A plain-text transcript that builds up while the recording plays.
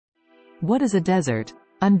What is a desert?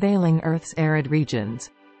 Unveiling Earth's arid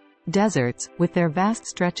regions. Deserts, with their vast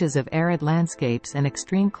stretches of arid landscapes and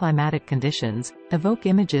extreme climatic conditions, evoke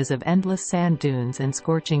images of endless sand dunes and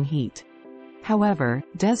scorching heat. However,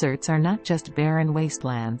 deserts are not just barren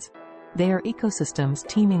wastelands. They are ecosystems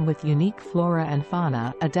teeming with unique flora and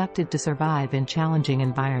fauna adapted to survive in challenging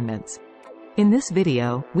environments. In this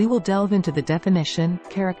video, we will delve into the definition,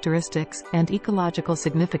 characteristics, and ecological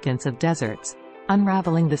significance of deserts,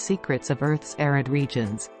 unraveling the secrets of Earth's arid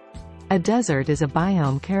regions. A desert is a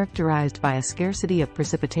biome characterized by a scarcity of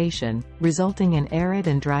precipitation, resulting in arid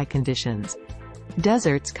and dry conditions.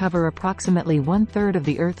 Deserts cover approximately one-third of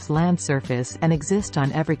the Earth's land surface and exist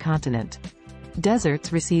on every continent.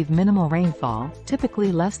 Deserts receive minimal rainfall,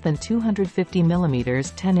 typically less than 250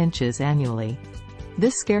 millimeters (10 inches) annually.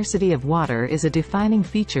 This scarcity of water is a defining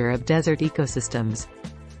feature of desert ecosystems.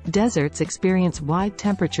 Deserts experience wide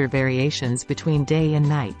temperature variations between day and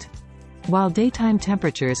night. While daytime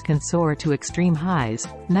temperatures can soar to extreme highs,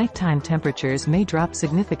 nighttime temperatures may drop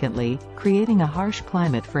significantly, creating a harsh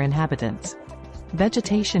climate for inhabitants.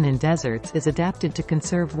 Vegetation in deserts is adapted to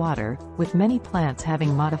conserve water, with many plants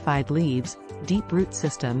having modified leaves, deep root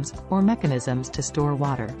systems, or mechanisms to store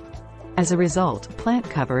water. As a result, plant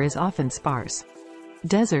cover is often sparse.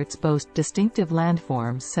 Deserts boast distinctive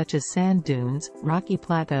landforms such as sand dunes, rocky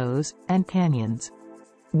plateaus, and canyons.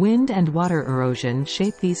 Wind and water erosion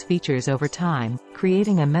shape these features over time,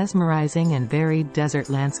 creating a mesmerizing and varied desert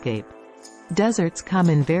landscape. Deserts come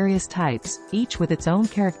in various types, each with its own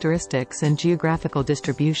characteristics and geographical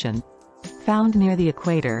distribution. Found near the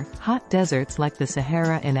equator, hot deserts like the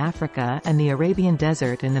Sahara in Africa and the Arabian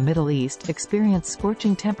Desert in the Middle East experience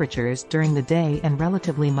scorching temperatures during the day and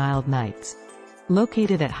relatively mild nights.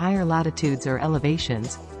 Located at higher latitudes or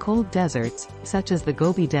elevations, cold deserts, such as the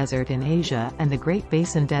Gobi Desert in Asia and the Great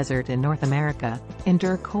Basin Desert in North America,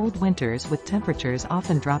 endure cold winters with temperatures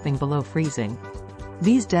often dropping below freezing.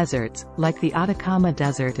 These deserts, like the Atacama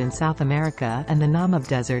Desert in South America and the Namib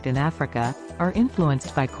Desert in Africa, are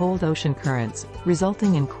influenced by cold ocean currents,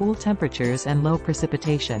 resulting in cool temperatures and low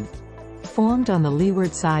precipitation. Formed on the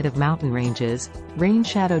leeward side of mountain ranges, rain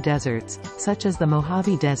shadow deserts, such as the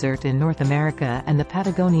Mojave Desert in North America and the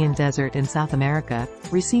Patagonian Desert in South America,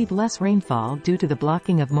 receive less rainfall due to the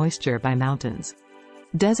blocking of moisture by mountains.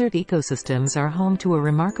 Desert ecosystems are home to a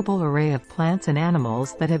remarkable array of plants and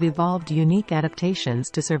animals that have evolved unique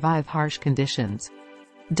adaptations to survive harsh conditions.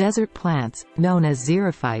 Desert plants, known as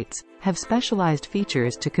xerophytes, have specialized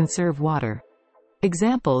features to conserve water.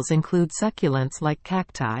 Examples include succulents like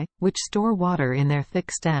cacti, which store water in their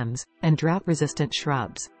thick stems, and drought-resistant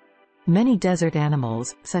shrubs. Many desert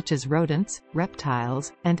animals, such as rodents,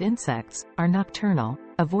 reptiles, and insects, are nocturnal,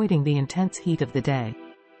 avoiding the intense heat of the day.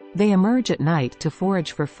 They emerge at night to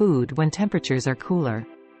forage for food when temperatures are cooler.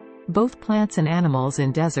 Both plants and animals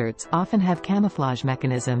in deserts often have camouflage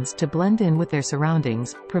mechanisms to blend in with their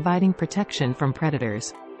surroundings, providing protection from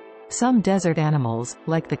predators. Some desert animals,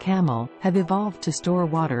 like the camel, have evolved to store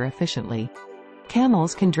water efficiently.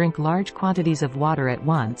 Camels can drink large quantities of water at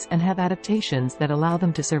once and have adaptations that allow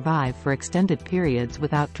them to survive for extended periods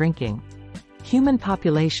without drinking. Human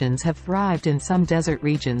populations have thrived in some desert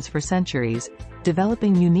regions for centuries,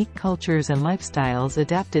 developing unique cultures and lifestyles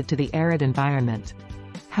adapted to the arid environment.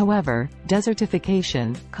 However,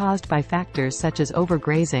 desertification, caused by factors such as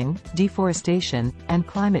overgrazing, deforestation, and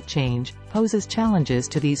climate change, poses challenges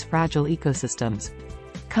to these fragile ecosystems.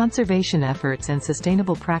 Conservation efforts and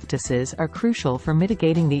sustainable practices are crucial for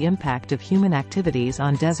mitigating the impact of human activities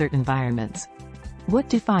on desert environments. What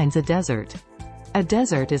defines a desert? A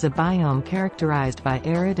desert is a biome characterized by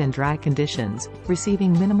arid and dry conditions,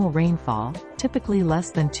 receiving minimal rainfall, typically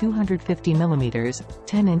less than 250 millimeters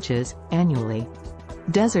 (10 inches) annually.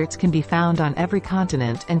 Deserts can be found on every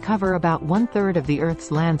continent and cover about one-third of the Earth's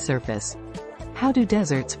land surface. How do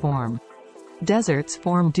deserts form? Deserts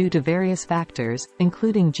form due to various factors,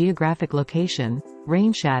 including geographic location,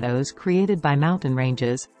 rain shadows created by mountain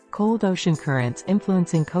ranges, cold ocean currents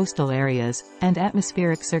influencing coastal areas, and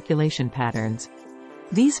atmospheric circulation patterns.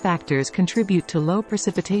 These factors contribute to low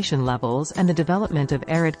precipitation levels and the development of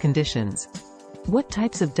arid conditions. What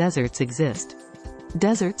types of deserts exist?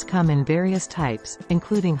 Deserts come in various types,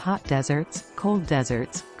 including hot deserts, cold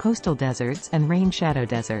deserts, coastal deserts, and rain shadow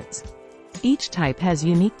deserts. Each type has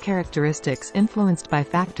unique characteristics influenced by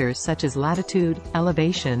factors such as latitude,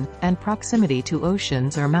 elevation, and proximity to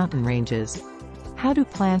oceans or mountain ranges. How do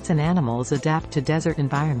plants and animals adapt to desert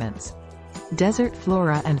environments? Desert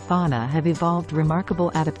flora and fauna have evolved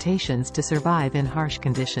remarkable adaptations to survive in harsh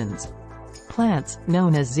conditions. Plants,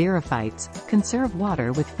 known as xerophytes, conserve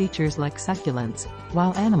water with features like succulents,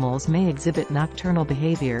 while animals may exhibit nocturnal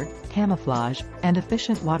behavior, camouflage, and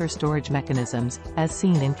efficient water storage mechanisms, as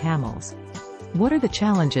seen in camels. What are the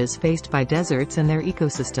challenges faced by deserts and their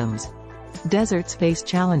ecosystems? Deserts face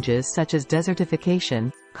challenges such as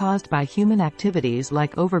desertification, caused by human activities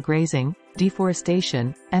like overgrazing,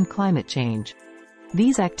 deforestation, and climate change.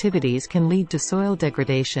 These activities can lead to soil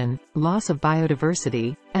degradation, loss of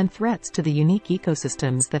biodiversity, and threats to the unique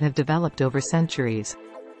ecosystems that have developed over centuries.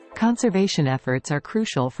 Conservation efforts are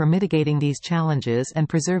crucial for mitigating these challenges and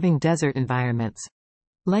preserving desert environments.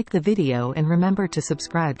 Like the video and remember to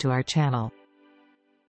subscribe to our channel.